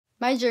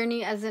My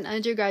journey as an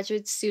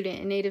undergraduate student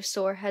in native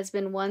Soar has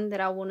been one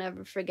that I will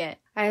never forget.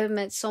 I have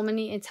met so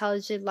many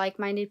intelligent,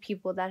 like-minded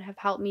people that have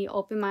helped me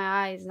open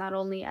my eyes not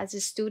only as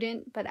a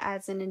student, but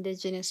as an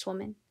Indigenous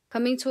woman.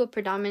 Coming to a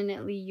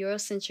predominantly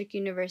Eurocentric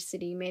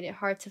university made it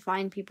hard to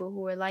find people who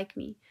were like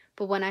me,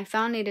 but when I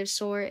found native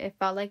Soar, it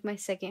felt like my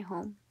second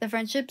home. The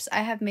friendships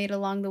I have made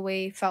along the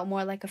way felt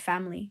more like a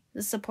family.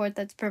 The support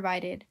that's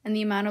provided and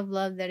the amount of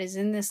love that is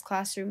in this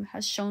classroom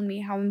has shown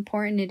me how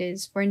important it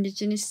is for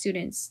Indigenous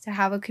students to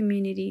have a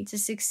community to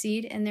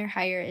succeed in their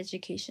higher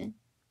education.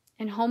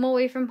 In Home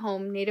Away from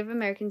Home, Native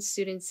American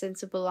students'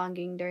 sense of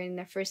belonging during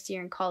their first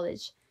year in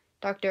college,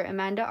 Dr.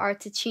 Amanda R.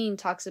 Tichin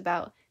talks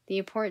about the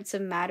importance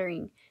of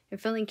mattering and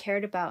feeling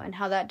cared about and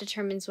how that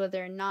determines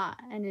whether or not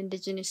an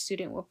Indigenous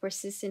student will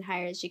persist in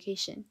higher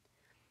education.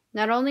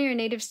 Not only are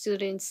Native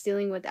students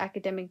dealing with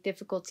academic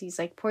difficulties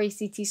like poor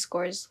ACT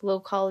scores, low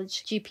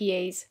college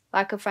GPAs,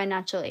 lack of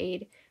financial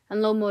aid,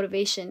 and low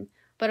motivation,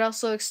 but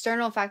also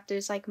external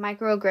factors like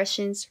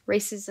microaggressions,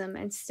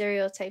 racism, and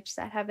stereotypes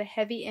that have a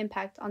heavy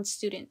impact on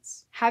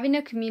students. Having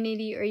a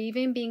community or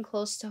even being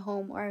close to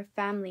home or a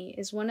family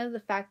is one of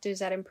the factors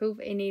that improve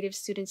a Native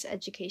student's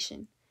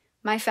education.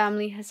 My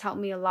family has helped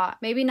me a lot,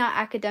 maybe not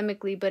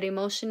academically, but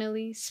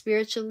emotionally,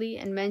 spiritually,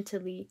 and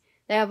mentally.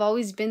 They have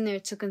always been there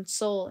to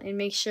console and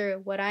make sure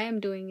what I am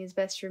doing is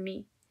best for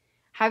me.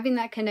 Having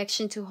that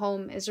connection to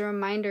home is a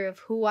reminder of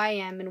who I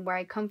am and where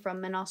I come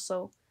from, and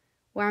also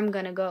where I'm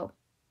gonna go.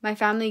 My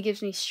family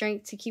gives me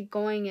strength to keep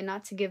going and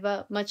not to give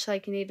up, much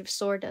like Native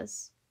Soar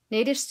does.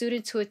 Native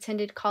students who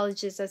attended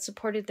colleges that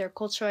supported their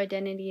cultural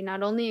identity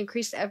not only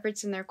increased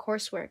efforts in their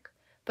coursework,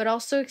 but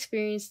also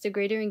experienced a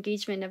greater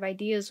engagement of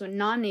ideas with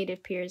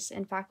non-Native peers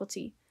and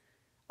faculty.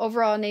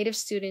 Overall, Native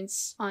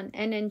students on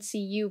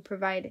NNCU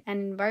provide an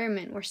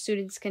environment where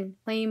students can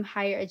claim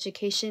higher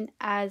education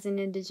as an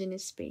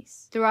Indigenous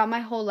space. Throughout my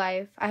whole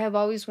life, I have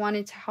always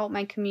wanted to help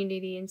my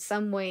community in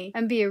some way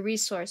and be a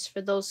resource for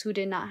those who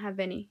did not have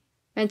any.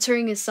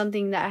 Mentoring is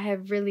something that I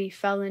have really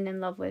fallen in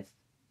love with.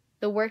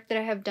 The work that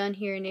I have done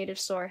here in Native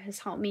Soar has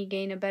helped me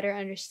gain a better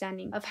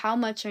understanding of how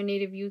much our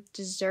Native youth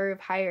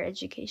deserve higher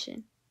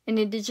education. In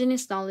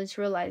Indigenous Knowledge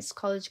Realized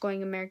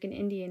College-Going American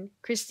Indian,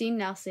 Christine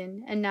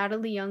Nelson and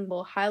Natalie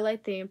Youngbull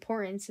highlight the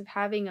importance of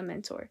having a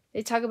mentor.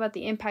 They talk about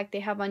the impact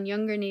they have on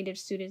younger Native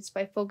students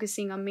by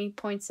focusing on main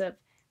points of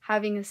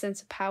having a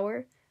sense of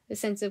power, a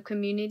sense of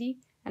community,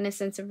 and a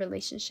sense of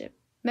relationship.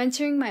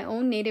 Mentoring my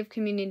own Native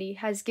community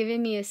has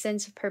given me a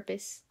sense of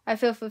purpose. I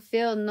feel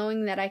fulfilled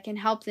knowing that I can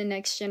help the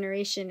next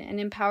generation and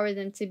empower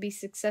them to be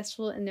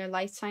successful in their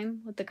lifetime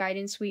with the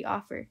guidance we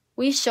offer.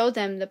 We show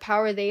them the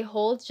power they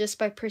hold just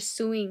by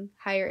pursuing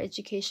higher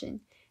education,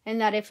 and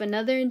that if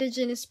another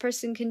Indigenous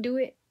person can do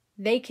it,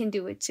 they can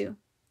do it too.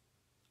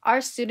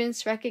 Our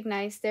students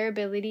recognize their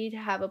ability to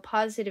have a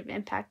positive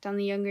impact on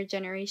the younger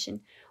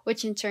generation,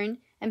 which in turn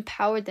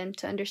empowered them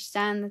to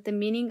understand that the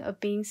meaning of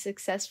being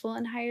successful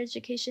in higher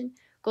education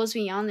goes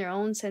beyond their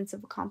own sense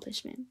of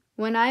accomplishment.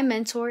 When I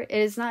mentor, it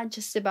is not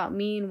just about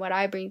me and what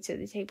I bring to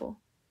the table.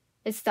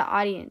 It's the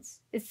audience.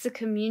 It's the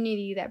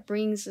community that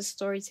brings the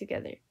story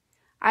together.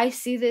 I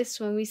see this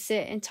when we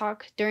sit and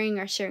talk during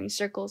our sharing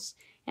circles,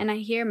 and I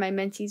hear my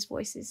mentees'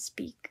 voices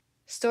speak.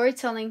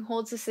 Storytelling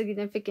holds a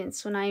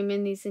significance when I am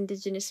in these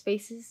Indigenous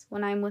spaces,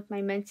 when I am with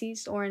my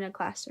mentees, or in a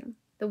classroom.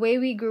 The way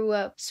we grew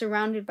up,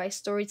 surrounded by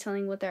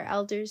storytelling with our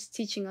elders,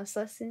 teaching us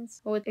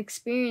lessons, or with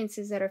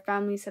experiences that our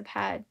families have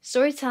had.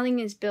 Storytelling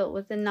is built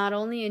within not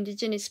only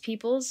Indigenous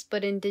peoples,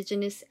 but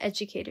Indigenous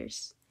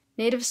educators.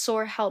 Native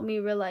Soar helped me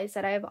realize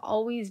that I have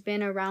always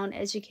been around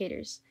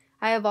educators.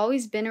 I have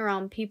always been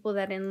around people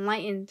that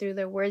enlighten through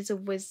their words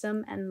of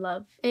wisdom and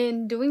love.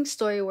 In doing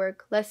story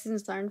work,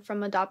 lessons learned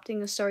from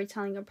adopting a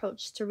storytelling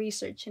approach to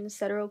research in a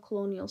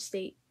settler-colonial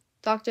state.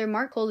 Dr.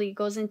 Mark Coley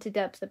goes into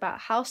depth about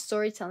how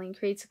storytelling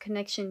creates a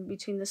connection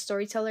between the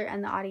storyteller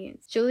and the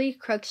audience. Julie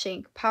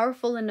Cruikshank,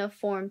 powerful enough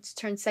form to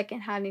turn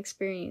secondhand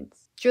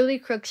experience. Julie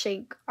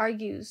Cruikshank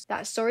argues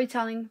that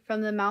storytelling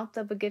from the mouth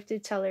of a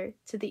gifted teller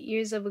to the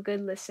ears of a good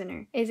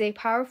listener is a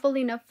powerful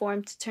enough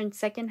form to turn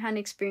secondhand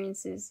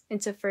experiences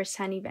into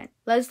first-hand events.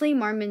 Leslie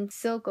Marmon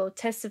Silko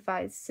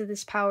testifies to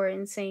this power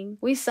in saying,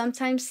 "We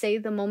sometimes say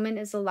the moment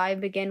is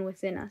alive again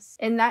within us."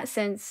 In that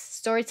sense,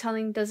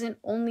 storytelling doesn't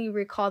only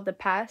recall the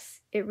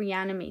past, it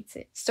reanimates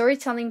it.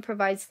 Storytelling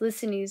provides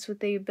listeners with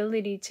the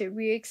ability to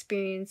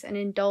re-experience and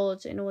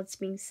indulge in what's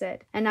being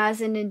said. And as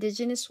an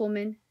Indigenous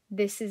woman,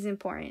 this is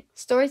important.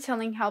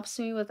 Storytelling helps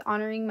me with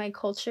honoring my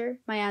culture,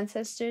 my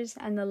ancestors,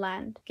 and the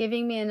land,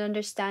 giving me an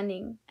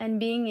understanding and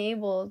being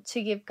able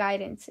to give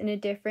guidance in a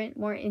different,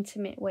 more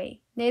intimate way.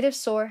 Native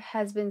Soar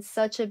has been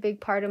such a big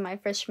part of my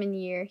freshman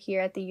year here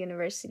at the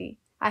university.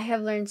 I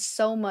have learned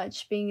so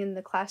much being in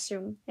the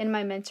classroom in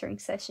my mentoring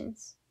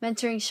sessions.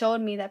 Mentoring showed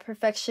me that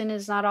perfection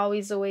is not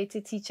always the way to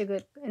teach a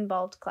good,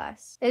 involved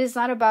class. It is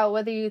not about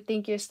whether you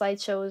think your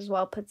slideshow is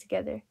well put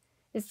together.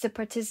 It's the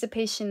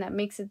participation that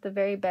makes it the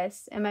very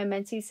best, and my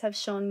mentees have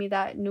shown me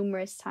that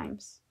numerous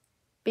times.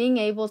 Being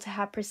able to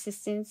have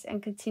persistence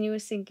and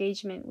continuous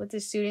engagement with the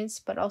students,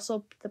 but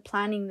also the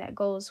planning that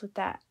goes with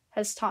that.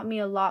 has taught me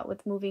a lot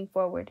with moving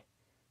forward.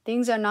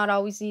 Things are not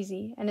always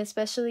easy, and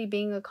especially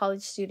being a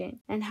college student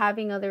and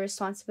having other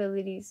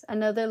responsibilities.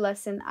 Another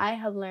lesson I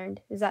have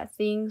learned is that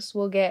things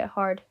will get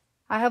hard.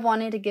 I have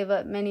wanted to give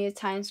up many a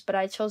times, but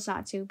I chose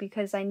not to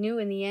because I knew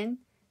in the end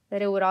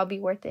that it would all be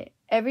worth it.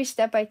 Every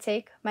step I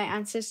take, my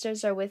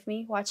ancestors are with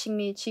me, watching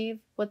me achieve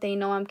what they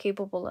know I'm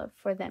capable of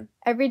for them.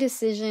 Every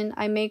decision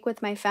I make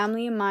with my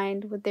family in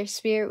mind, with their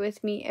spirit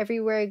with me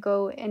everywhere I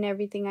go and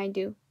everything I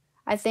do.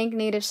 I thank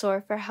Native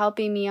Soar for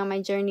helping me on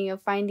my journey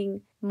of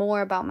finding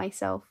more about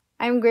myself.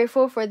 I am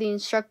grateful for the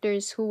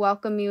instructors who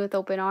welcome me with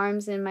open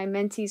arms and my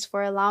mentees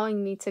for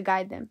allowing me to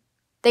guide them.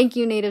 Thank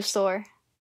you, Native Soar.